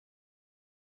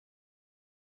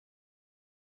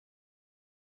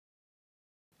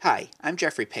Hi, I'm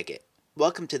Jeffrey Pickette.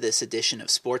 Welcome to this edition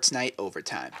of Sports Night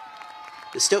Overtime.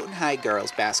 The Stoughton High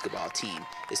girls basketball team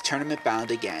is tournament bound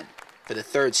again for the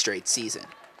third straight season.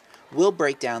 We'll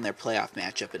break down their playoff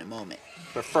matchup in a moment,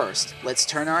 but first, let's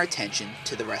turn our attention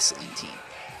to the wrestling team.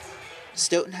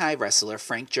 Stoughton High wrestler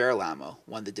Frankie Girolamo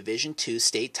won the Division II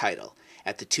state title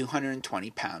at the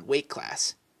 220-pound weight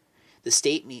class. The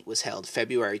state meet was held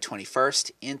February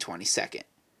 21st and 22nd.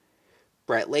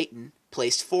 Brett Layton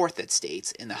placed 4th at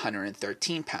states in the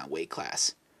 113-pound weight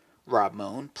class. Rob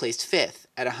Moan placed 5th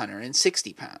at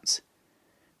 160 pounds.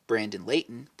 Brandon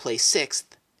Layton placed 6th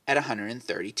at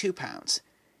 132 pounds.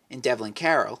 And Devlin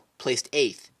Carroll placed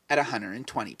 8th at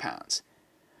 120 pounds.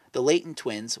 The Layton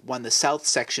twins won the South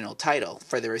Sectional title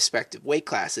for their respective weight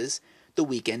classes the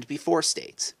weekend before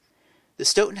states. The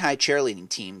Stoughton High cheerleading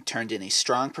team turned in a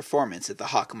strong performance at the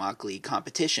Hockomock League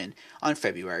competition on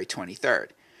February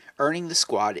 23rd, earning the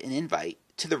squad an invite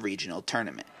to the regional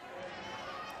tournament.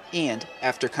 And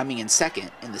after coming in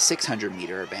second in the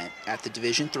 600-meter event at the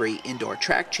Division III Indoor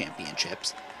Track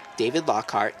Championships, David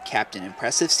Lockhart capped an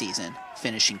impressive season,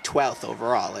 finishing 12th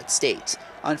overall at states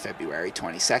on February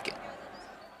 22nd.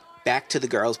 Back to the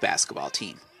girls' basketball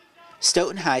team.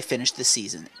 Stoughton High finished the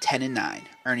season 10-9,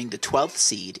 earning the 12th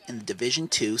seed in the Division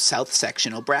II South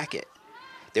Sectional bracket.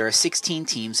 There are 16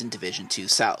 teams in Division II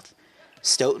South.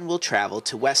 Stoughton will travel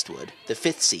to Westwood, the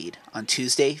 5th seed, on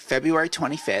Tuesday, February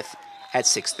 25th at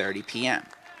 6:30 p.m.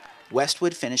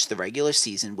 Westwood finished the regular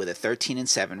season with a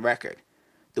 13-7 record.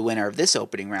 The winner of this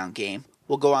opening round game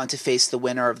will go on to face the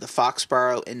winner of the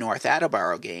Foxborough and North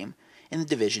Attleboro game in the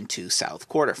Division II South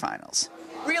quarterfinals.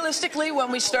 Realistically,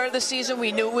 when we started the season,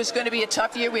 we knew it was going to be a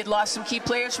tough year. We had lost some key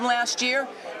players from last year.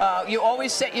 You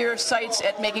always set your sights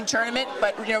at making tournament,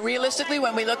 but realistically,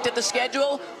 when we looked at the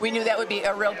schedule, we knew that would be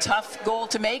a real tough goal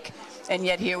to make, and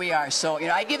yet here we are. So,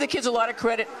 I give the kids a lot of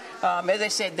credit. As I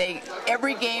said,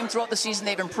 every game throughout the season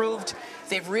they've improved.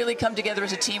 They've really come together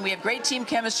as a team. We have great team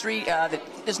chemistry.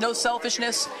 There's no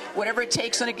selfishness. Whatever it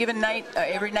takes on a given night,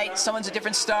 every night someone's a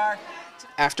different star.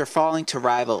 After falling to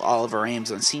rival Oliver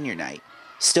Ames on senior night,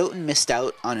 Stoughton missed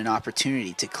out on an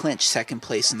opportunity to clinch second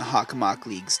place in the Hockomock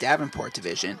League's Davenport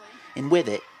division, and with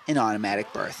it, an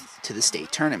automatic berth to the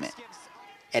state tournament.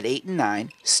 At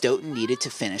 8-9, Stoughton needed to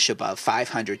finish above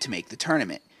 500 to make the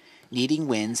tournament, needing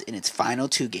wins in its final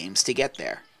 2 games to get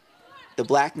there. The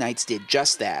Black Knights did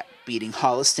just that, beating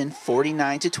Holliston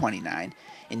 49-29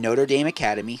 and Notre Dame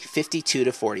Academy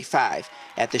 52-45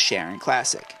 at the Sharon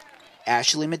Classic.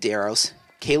 Ashley Medeiros,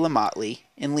 Kayla Motley,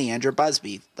 and Leandra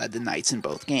Busby led the Knights in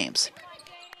both games.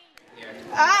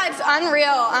 It's unreal.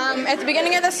 At the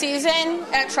beginning of the season,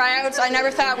 at tryouts, I never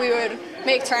thought we would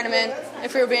make tournament,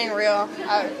 if we were being real.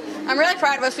 I'm really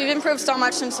proud of us. We've improved so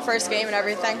much since the first game and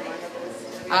everything.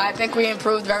 I think we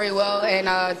improved very well,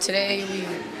 and today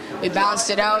we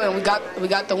balanced it out, and we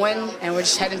got the win, and we're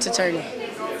just heading to Tourney.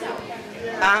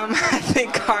 I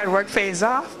think hard work pays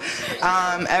off.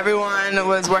 Everyone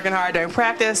was working hard during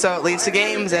practice, so it leads to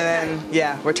games, and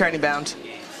then, we're tourney bound.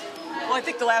 Well, I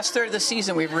think the last third of the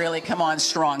season we've really come on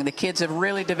strong. The kids have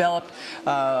really developed.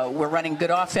 We're running good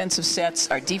offensive sets.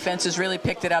 Our defense has really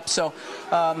picked it up. So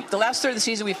the last third of the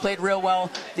season we've played real well.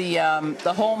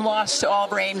 The home loss to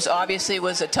Oliver Ames obviously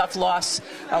was a tough loss.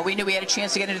 We knew we had a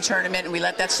chance to get into the tournament, and we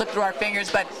let that slip through our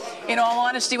fingers. But in all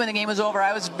honesty, when the game was over,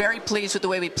 I was very pleased with the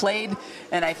way we played,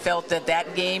 and I felt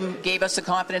that game gave us the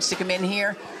confidence to come in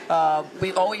here.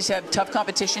 We always have tough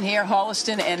competition here.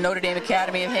 Holliston and Notre Dame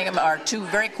Academy of Hingham are 2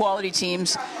 very quality teams.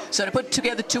 So to put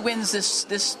together 2 wins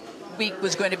this week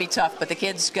was going to be tough, but the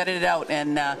kids gutted it out.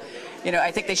 And,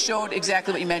 I think they showed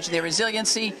exactly what you mentioned, their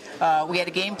resiliency. We had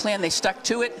a game plan. They stuck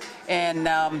to it. And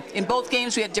in both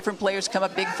games, we had different players come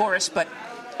up big for us, but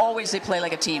always they play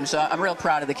like a team. So I'm real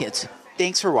proud of the kids.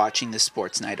 Thanks for watching this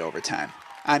Sports Night Overtime.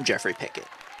 I'm Jeffrey Pickette.